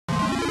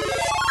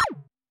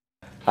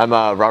I'm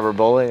Robert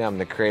Bowling. I'm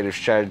the creative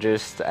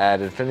strategist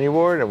at Infinity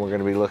Ward, and we're going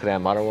to be looking at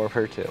Modern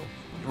Warfare 2.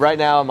 Right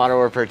now, Modern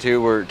Warfare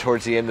 2, we're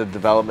towards the end of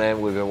development.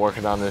 We've been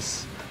working on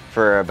this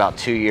for about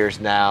 2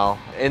 years now.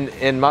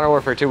 In Modern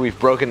Warfare 2, we've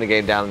broken the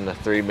game down into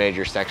 3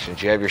 major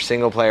sections. You have your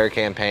single-player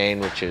campaign,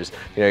 which is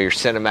your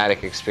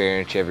cinematic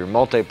experience. You have your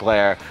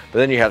multiplayer, but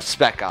then you have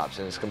Spec Ops,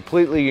 and it's a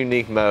completely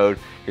unique mode.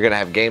 You're going to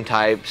have game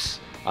types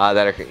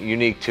that are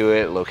unique to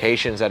it,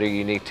 locations that are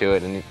unique to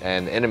it,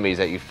 and enemies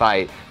that you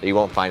fight that you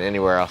won't find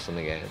anywhere else in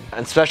the game.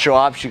 And Special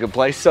Ops, you can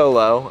play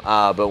solo,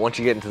 but once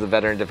you get into the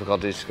veteran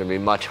difficulties, it's going to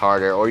be much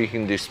harder. Or you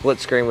can do split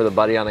screen with a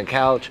buddy on the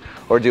couch,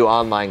 or do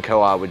online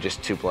co-op with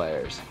just 2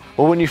 players.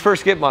 Well, when you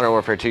first get Modern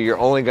Warfare 2, you're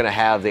only going to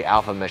have the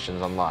alpha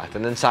missions unlocked,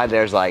 and inside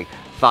there's like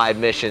 5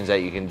 missions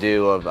that you can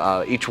do.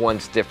 Of each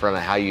one's different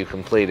on how you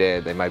complete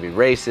it. They might be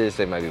races,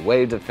 they might be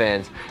wave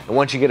defense, and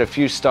once you get a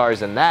few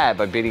stars in that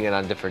by beating it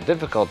on different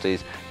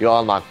difficulties, you'll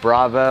unlock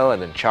Bravo,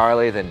 and then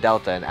Charlie, then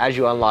Delta, and as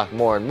you unlock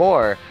more and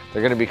more,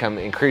 they're going to become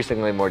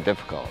increasingly more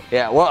difficult.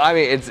 Yeah, well, I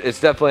mean,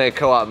 it's definitely a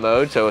co-op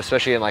mode, so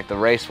especially in like the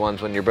race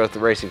ones, when you're both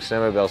racing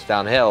snowmobiles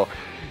downhill,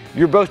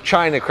 you're both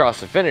trying to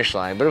cross the finish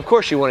line, but of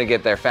course you want to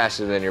get there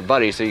faster than your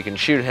buddy, so you can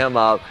shoot him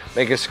up,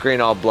 make his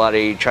screen all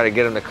bloody, try to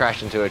get him to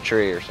crash into a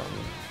tree or something.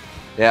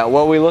 Yeah,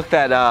 well, we looked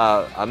at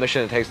a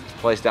mission that takes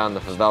place down in the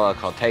favela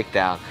called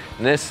Takedown.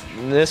 And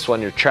this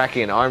one, you're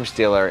tracking an arms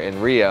dealer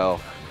in Rio,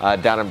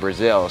 down in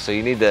Brazil. So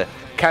you need to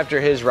capture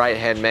his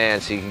right-hand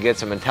man so you can get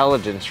some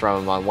intelligence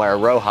from him on where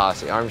Rojas,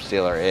 the arms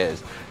dealer,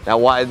 is. Now,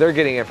 while they're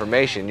getting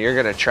information, you're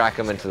going to track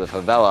him into the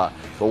favela,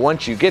 but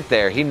once you get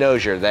there, he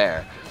knows you're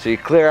there. So you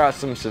clear out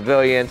some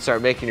civilians,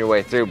 start making your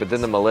way through, but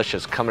then the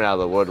militia's coming out of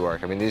the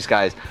woodwork. I mean, these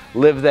guys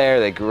live there,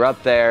 they grew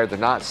up there, they're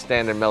not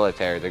standard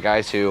military. They're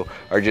guys who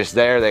are just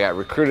there, they got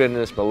recruited in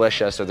this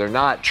militia, so they're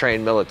not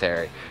trained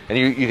military. And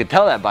you can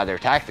tell that by their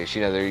tactics.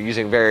 They're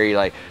using very,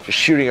 like, just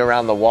shooting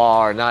around the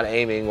wall or not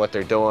aiming what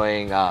they're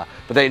doing, but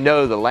they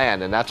know the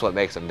land, and that's what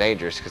makes them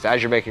dangerous, because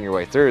as you're making your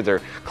way through,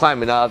 they're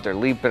climbing up, they're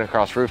leaping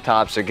across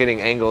rooftops, they're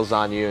getting angles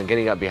on you and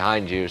getting up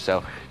behind you,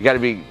 so you got to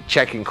be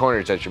checking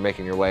corners as you're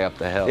making your way up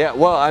the hill. Yeah,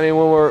 well, I mean,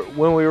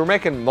 when we were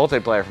making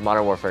multiplayer for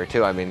Modern Warfare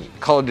 2, I mean,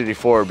 Call of Duty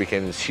 4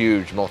 became this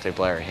huge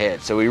multiplayer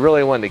hit, so we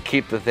really wanted to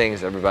keep the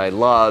things everybody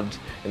loved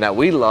and that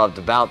we loved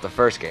about the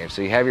first game.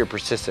 So you have your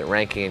persistent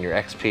ranking and your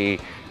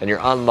XP and your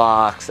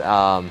unlocks,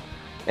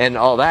 and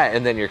all that,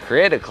 and then your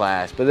creative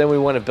class, but then we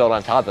want to build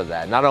on top of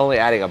that, not only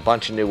adding a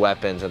bunch of new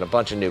weapons and a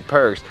bunch of new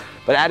perks,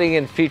 but adding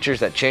in features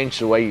that change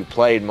the way you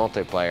played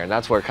multiplayer, and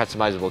that's where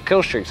customizable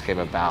kill streaks came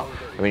about.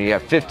 I mean, you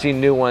have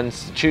 15 new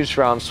ones to choose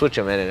from, switch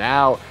them in and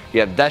out. You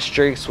have death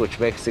streaks, which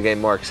makes the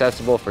game more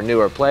accessible for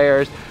newer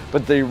players,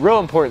 but the real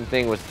important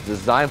thing was the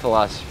design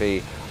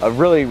philosophy of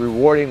really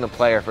rewarding the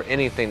player for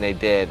anything they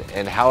did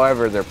and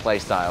however their play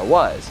style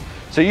was.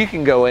 So you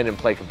can go in and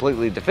play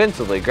completely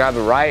defensively, grab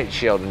a riot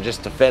shield and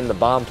just defend the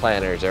bomb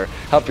planters, or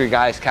help your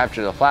guys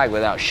capture the flag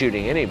without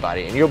shooting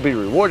anybody, and you'll be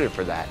rewarded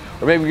for that.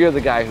 Or maybe you're the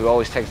guy who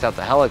always takes out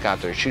the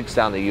helicopter and shoots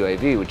down the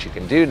UAV, which you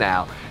can do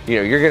now.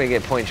 You're going to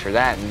get points for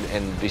that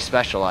and be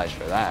specialized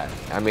for that.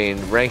 I mean,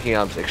 ranking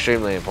up is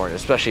extremely important,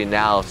 especially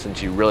now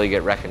since you really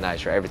get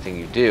recognized for everything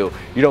you do.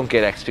 You don't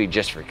get XP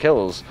just for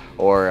kills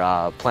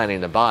or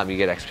planting the bomb, you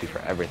get XP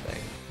for everything.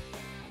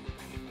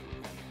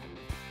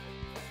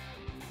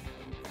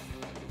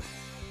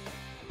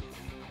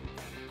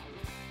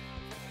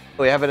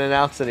 We haven't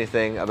announced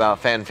anything about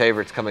fan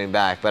favorites coming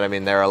back, but I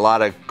mean, there are a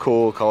lot of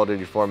cool Call of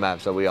Duty 4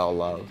 maps that we all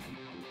love.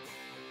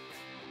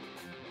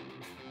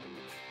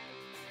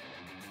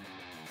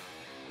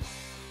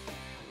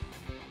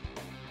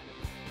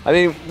 I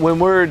mean, when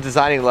we're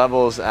designing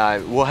levels,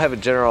 we'll have a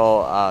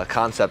general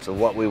concept of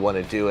what we want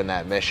to do in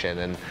that mission,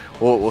 and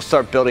we'll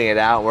start building it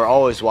out. We're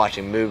always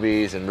watching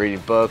movies and reading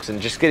books and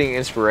just getting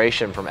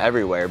inspiration from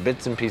everywhere,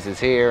 bits and pieces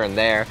here and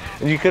there,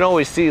 and you can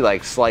always see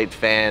like slight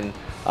fan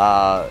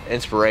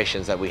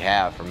inspirations that we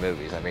have from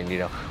movies. I mean,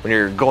 when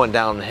you're going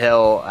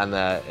downhill in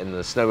the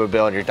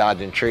snowmobile and you're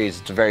dodging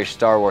trees, it's a very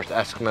Star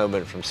Wars-esque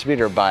moment from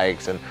speeder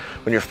bikes. And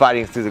when you're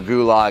fighting through the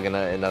gulag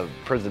in a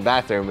prison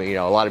bathroom, a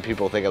lot of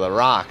people think of The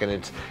Rock,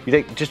 and you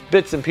take just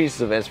bits and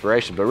pieces of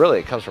inspiration, but really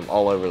it comes from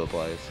all over the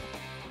place.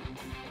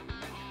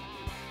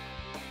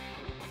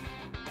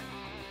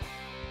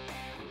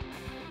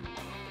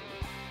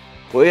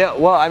 Well, yeah,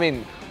 well, I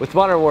mean, with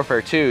Modern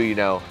Warfare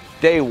 2,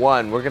 day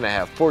one, we're going to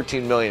have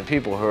 14 million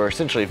people who are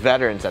essentially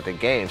veterans at the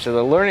game. So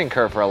the learning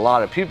curve for a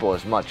lot of people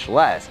is much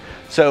less.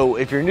 So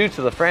if you're new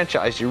to the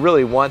franchise, you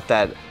really want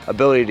that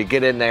ability to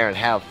get in there and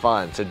have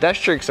fun. So death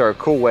streaks are a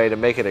cool way to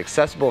make it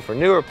accessible for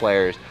newer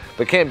players,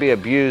 but can't be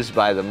abused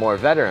by the more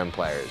veteran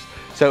players.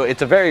 So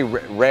it's a very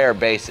rare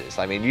basis.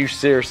 I mean, you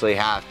seriously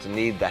have to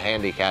need the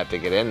handicap to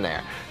get in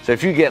there. So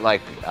if you get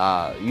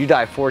you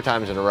die 4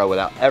 times in a row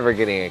without ever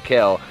getting a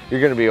kill, you're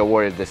going to be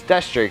awarded this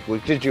death streak,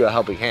 which gives you a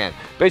helping hand.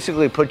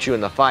 Basically puts you in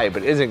the fight,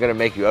 but isn't going to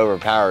make you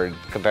overpowered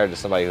compared to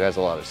somebody who has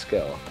a lot of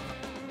skill.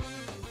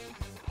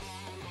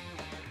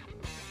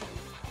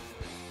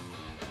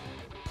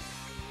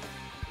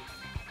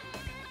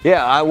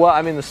 Yeah, well,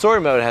 I mean, the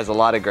story mode has a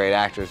lot of great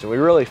actors, and we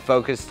really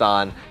focused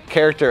on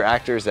character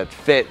actors that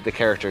fit the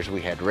characters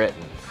we had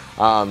written.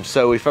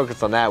 So we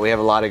focused on that. We have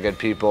a lot of good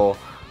people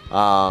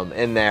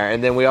in there,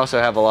 and then we also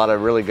have a lot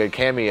of really good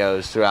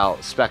cameos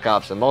throughout Spec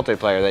Ops and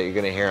multiplayer that you're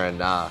going to hear in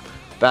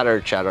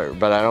Batter Chatter,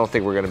 but I don't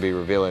think we're going to be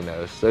revealing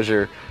those. Those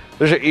are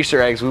Easter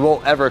eggs we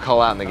won't ever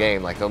call out in the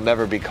game. Like, they'll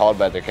never be called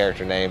by their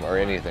character name or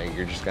anything.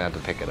 You're just going to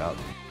have to pick it up.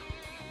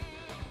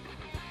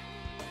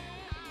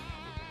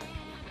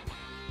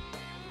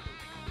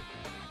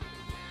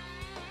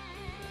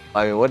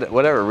 I mean,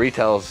 whatever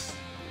retails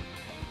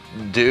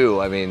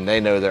do, I mean, they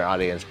know their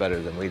audience better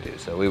than we do,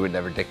 so we would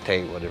never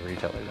dictate what a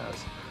retailer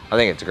does. I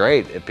think it's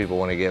great if people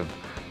want to give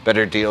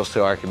better deals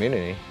to our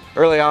community.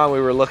 Early on, we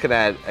were looking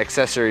at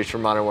accessories for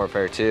Modern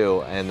Warfare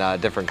 2 and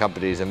different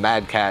companies, and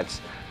Mad Catz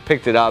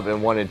picked it up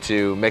and wanted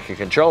to make a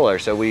controller,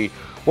 so we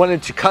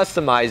wanted to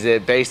customize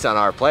it based on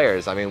our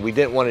players. I mean, we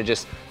didn't want to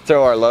just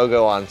throw our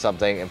logo on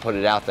something and put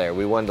it out there.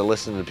 We wanted to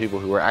listen to the people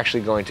who were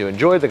actually going to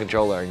enjoy the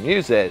controller and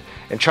use it,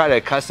 and try to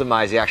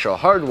customize the actual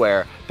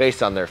hardware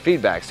based on their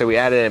feedback. So we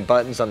added in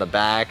buttons on the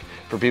back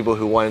for people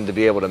who wanted to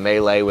be able to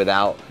melee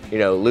without, you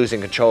know, losing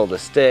control of the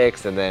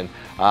sticks. And then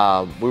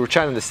we were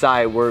trying to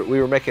decide, we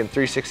were making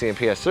 360 and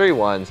PS3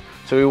 ones,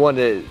 so we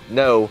wanted to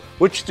know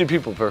which do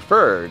people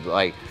prefer.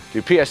 Like,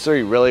 do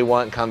PS3 really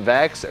want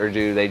convex, or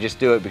do they just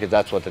do it because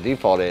that's what the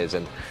default is?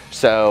 And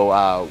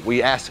so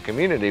we asked the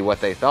community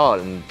what they thought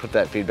and put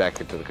that feedback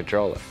into the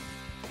controller.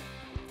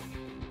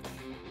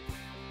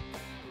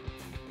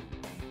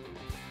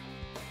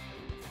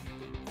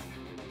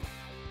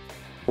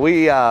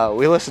 We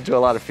listened to a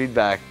lot of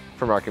feedback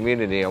from our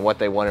community on what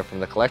they wanted from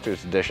the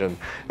collector's edition,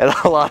 and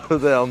a lot of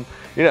them,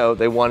 you know,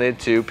 they wanted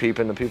to peep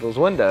into people's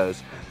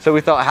windows. So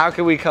we thought, how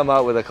can we come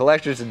up with a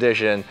collector's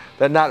edition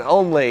that not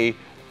only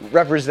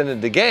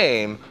represented the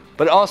game,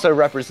 but also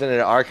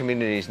represented our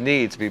community's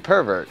need to be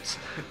perverts?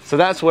 So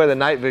that's where the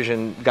night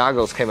vision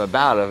goggles came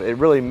about. It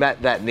really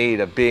met that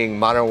need of being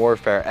Modern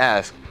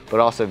Warfare-esque,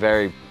 but also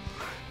very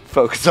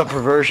focused on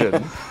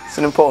perversion. It's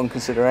an important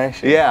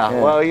consideration. Yeah,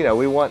 well, you know,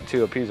 we want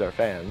to appease our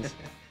fans.